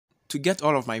To get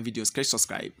all of my videos, click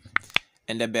subscribe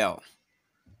and the bell.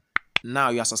 Now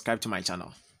you are subscribed to my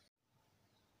channel.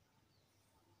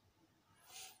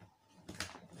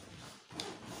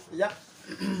 Yeah.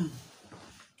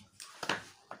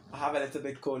 I have a little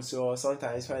bit cold, so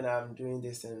sometimes when I'm doing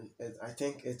this, and I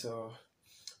think it will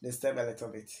disturb a little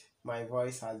bit. My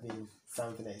voice has been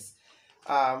something else.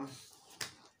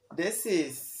 This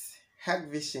is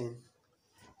hikvision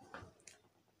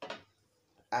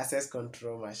access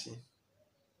control machine.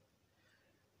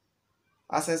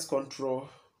 Access control,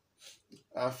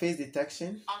 face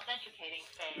detection. Authenticating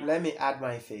failed. Let me add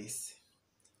my face,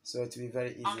 so it will be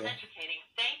very easier. Authenticating.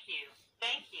 Thank you.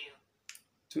 Thank you.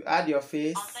 To add your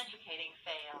face, Authenticating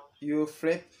failed. you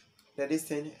flip the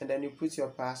distance and then you put your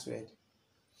password.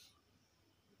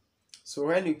 So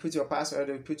when you put your password,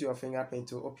 you put your fingerprint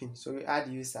to open. So you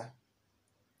add user.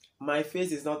 My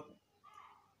face is not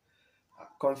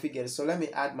configured, so let me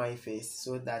add my face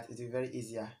so that it will be very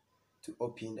easier to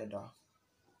open the door.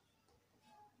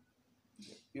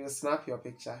 You snap your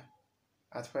picture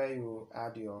at where you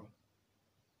add your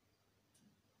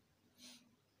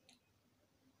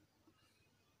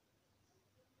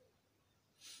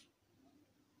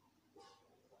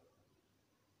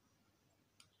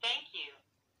Thank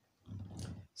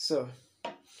you. So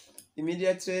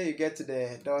immediately you get to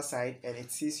the door side and it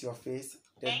sees your face,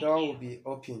 the door will be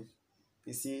open.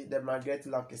 You see the magnetic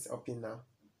lock is open now.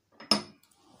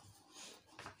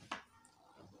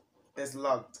 It's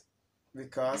locked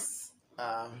because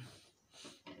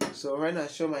so when I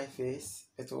show my face,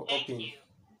 it will open.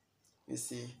 You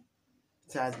see,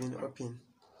 it has been open.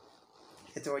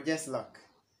 It will just lock.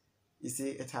 You see,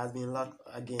 it has been locked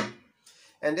again.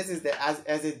 And this is the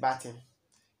exit button.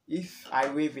 If I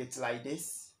wave it like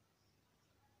this,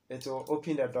 it will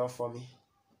open the door for me.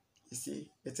 You see,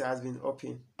 it has been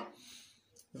open.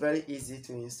 Very easy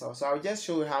to install. So I'll just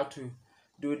show you how to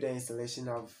do the installation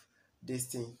of this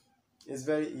thing. It's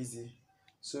very easy.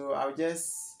 So I'll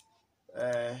just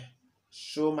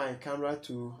show my camera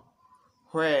to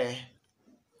where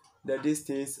the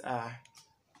distance are,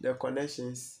 the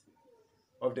connections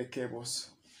of the cables,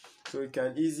 so you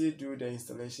can easily do the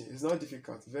installation. It's not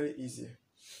difficult, very easy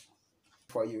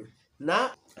for you.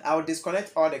 Now I'll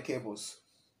disconnect all the cables.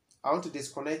 I want to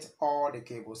disconnect all the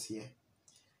cables here.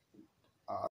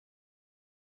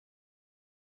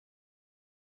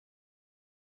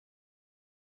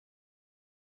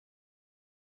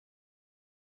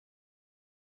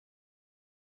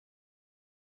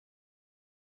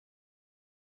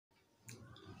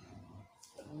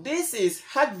 This is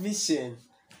hikvision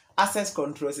access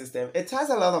control system. It has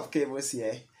a lot of cables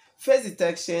here, face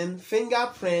detection,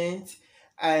 fingerprint,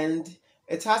 and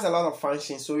it has a lot of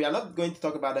functions. So we are not going to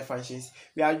talk about the functions.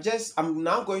 I'm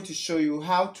now going to show you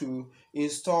how to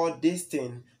install this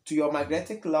thing to your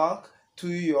magnetic lock, to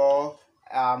your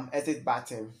exit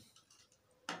button.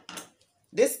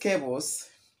 These cables,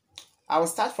 I will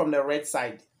start from the red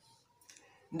side.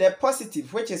 The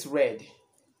positive, which is red,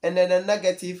 and then the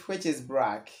negative, which is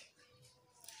black.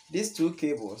 These two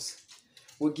cables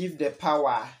will give the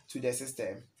power to the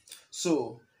system.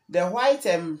 So the white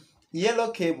and yellow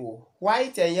cable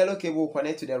will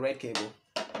connect to the red cable.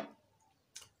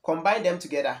 Combine them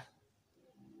together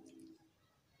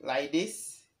like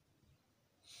this.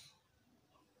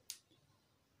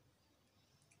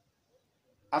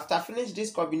 After finish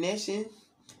this combination,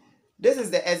 this is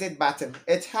the exit button.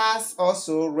 It has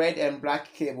also red and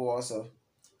black cable also.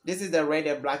 This is the red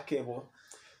and black cable.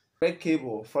 Red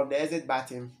cable from the exit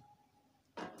button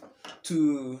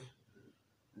to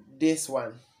this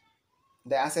one,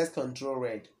 the access control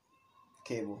red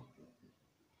cable.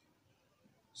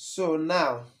 So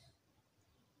now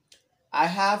I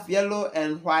have yellow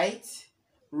and white,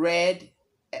 red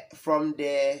from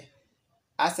the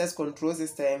access control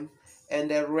system, and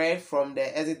the red from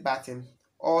the exit button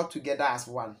all together as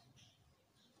one.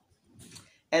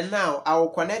 And now I will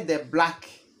connect the black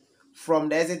from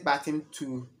the exit button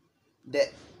to the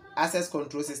access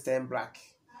control system black.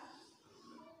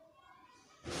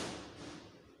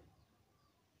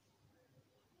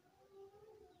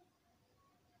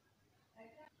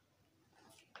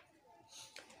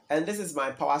 And this is my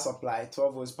power supply,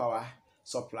 12 volts power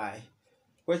supply,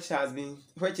 which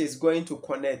is going to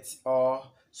connect or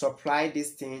supply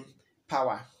this thing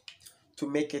power to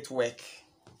make it work.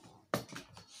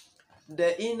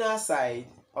 The inner side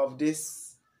of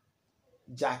this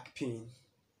jack pin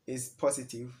is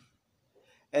positive,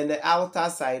 and the outer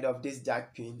side of this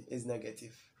jack pin is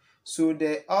negative. So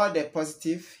all the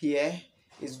positive here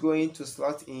is going to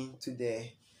slot into the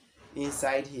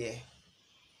inside here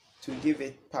to give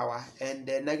it power, and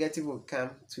the negative will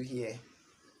come to here.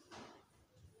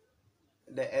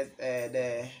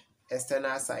 the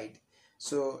external side.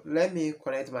 So let me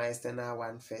connect my external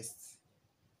one first.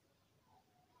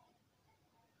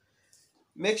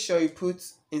 Make sure you put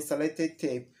insulated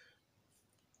tape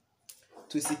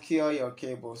to secure your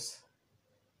cables.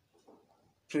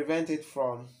 Prevent it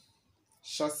from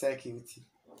short circuit.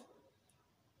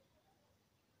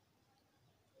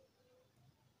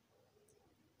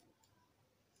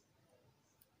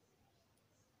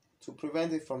 To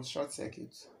prevent it from short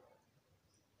circuit.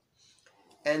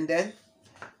 And then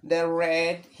the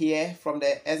red here from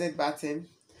the exit button,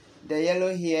 the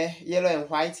yellow here, yellow and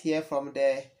white here from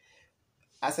the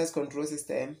access control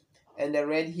system, and the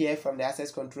red here from the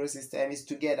access control system is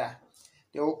together.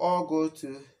 They will all go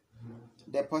to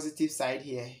the positive side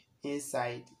here.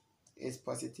 Inside is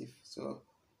positive, so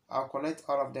I'll connect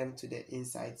all of them to the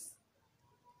insides.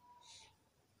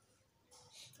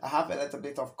 I have a little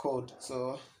bit of cold,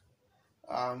 so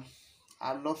I'm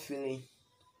not feeling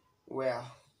well.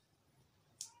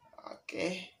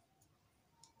 Okay,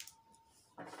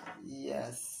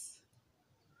 yes,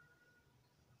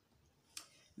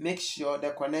 make sure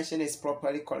the connection is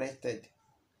properly connected,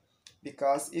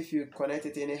 because if you connect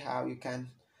it anyhow, you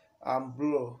can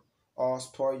blow or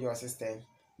spoil your system.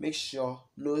 Make sure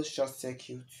no short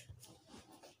circuit.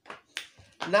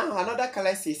 Now another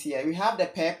color is here. We have the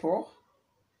purple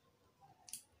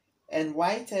and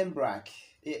white and black.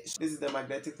 This is the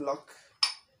magnetic lock.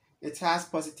 It has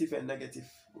positive and negative,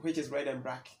 which is red and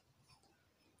black.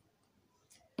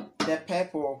 The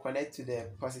purple will connect to the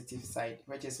positive side,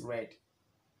 which is red.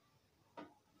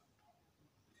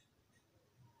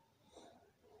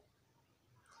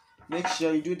 Make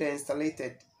sure you do the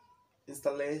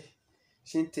installation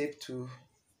tape to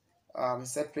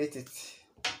separate it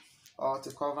or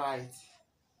to cover it.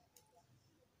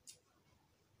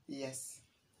 Yes.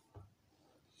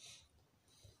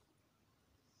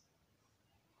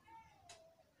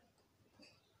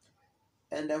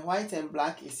 And the white and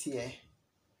black is here.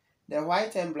 The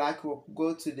white and black will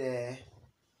go to the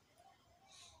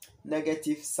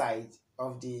negative side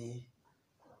of the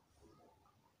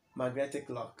magnetic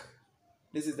lock.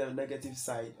 This is the negative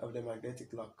side of the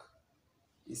magnetic lock.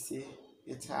 You see,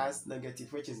 it has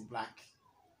negative, which is black.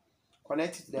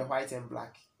 Connect it to the white and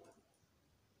black.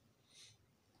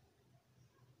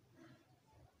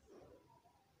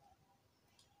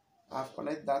 I've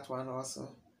connected that one also.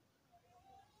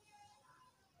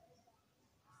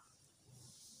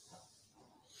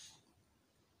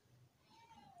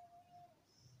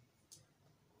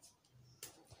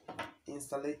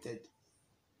 Installed.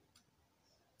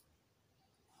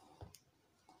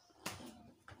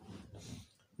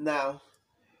 Now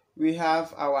we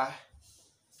have our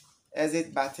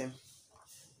exit button.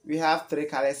 We have three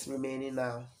colors remaining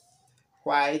now: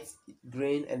 white,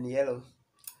 green, and yellow.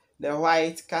 The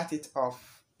white, cut it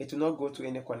off. It will not go to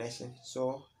any connection,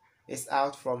 so it's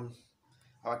out from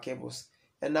our cables.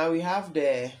 And now we have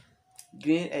the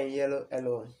green and yellow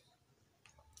alone.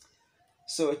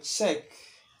 So check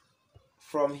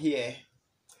from here.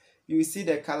 You see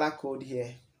the color code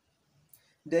here.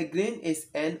 The green is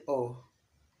NO.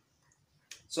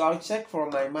 So I'll check from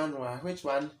my manual which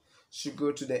one should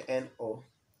go to the NO.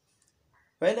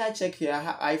 When I check here,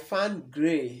 I found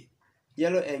gray,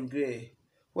 yellow and gray,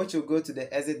 which will go to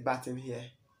the exit button here,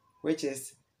 which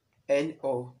is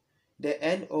NO. The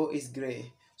NO is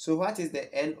gray. So what is the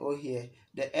NO here?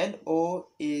 The NO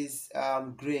is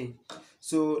green.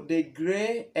 So the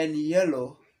gray and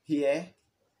yellow here,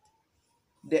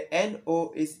 the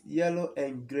NO is yellow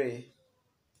and gray.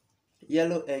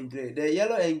 Yellow and gray. The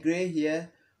yellow and gray here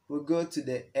will go to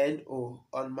the NO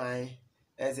on my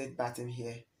exit button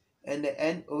here. And the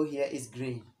NO here is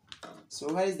green.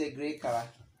 So what is the gray color?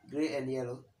 Gray and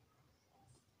yellow.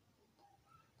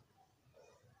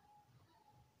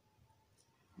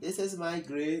 This is my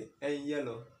gray and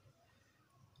yellow.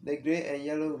 The gray and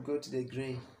yellow will go to the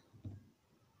green.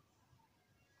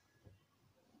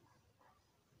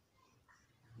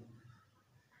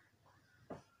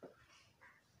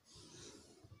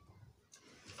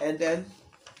 And then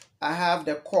I have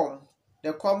the COM.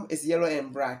 The COM is yellow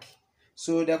and black.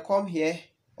 So the COM here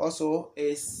also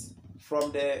is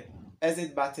from the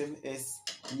exit button is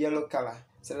yellow color.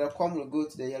 So the COM will go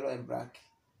to the yellow and black.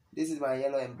 This is my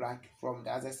yellow and black from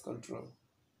the access control.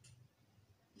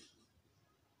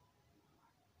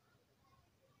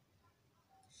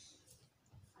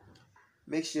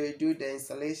 Make sure you do the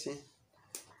installation.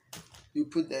 You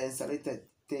put the insulated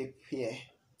tape here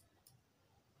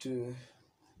to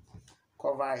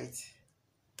cover it.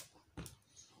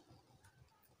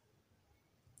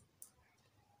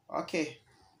 Okay.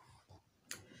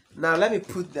 Now let me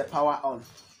put the power on.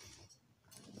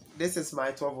 this is my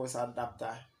 12 volts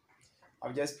adapter.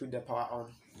 I'll just put the power on.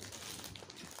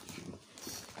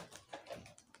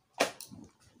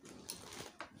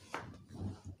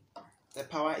 The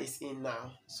power is in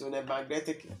now, so the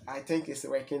magnetic, I think, is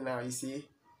working now. You see,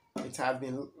 it has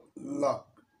been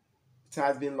locked. It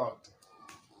has been locked,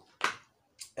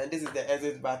 and this is the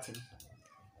exit button.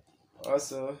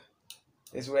 Also,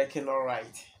 it's working all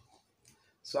right.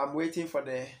 So I'm waiting for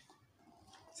the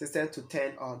system to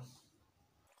turn on.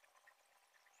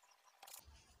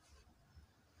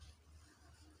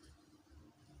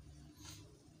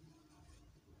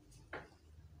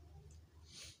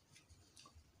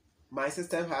 My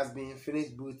system has been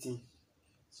finished booting,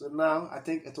 so now I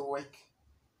think it will work.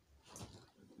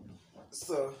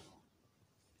 So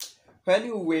when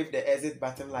you wave the exit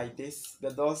button like this, the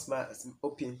door must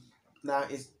open. Now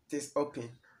it is open.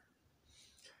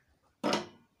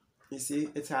 You see,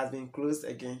 it has been closed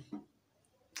again.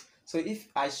 So if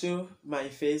I show my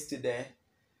face to the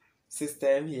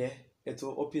system here, it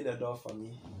will open the door for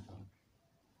me.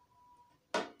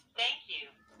 Thank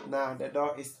you. Now the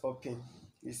door is open,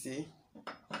 you see.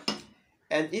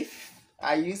 And if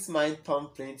I use my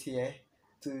thumbprint here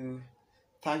to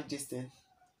touch this thing,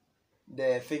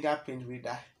 the fingerprint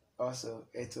reader, also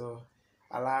it will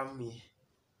allow me.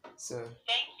 So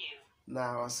Thank you.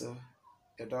 now also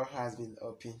the door has been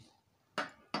opened.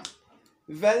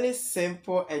 Very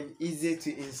simple and easy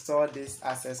to install this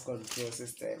access control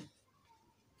system.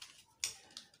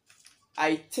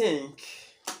 I think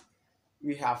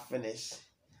we have finished.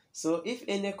 So if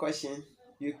any question,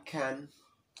 you can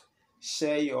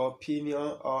share your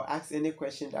opinion or ask any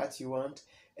question that you want.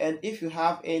 And if you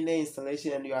have any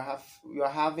installation and you are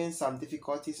having some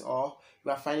difficulties or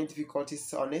you are finding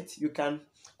difficulties on it, you can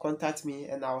contact me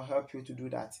and I'll help you to do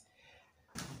that.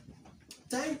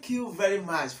 Thank you very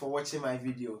much for watching my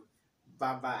video.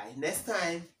 Bye bye. Next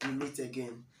time we meet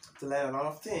again to learn a lot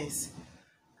of things.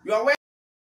 You are welcome.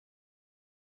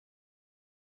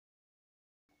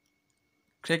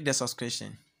 Click the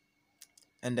subscription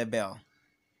and the bell.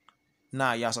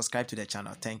 Now you are subscribed to the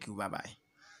channel. Thank you. Bye bye.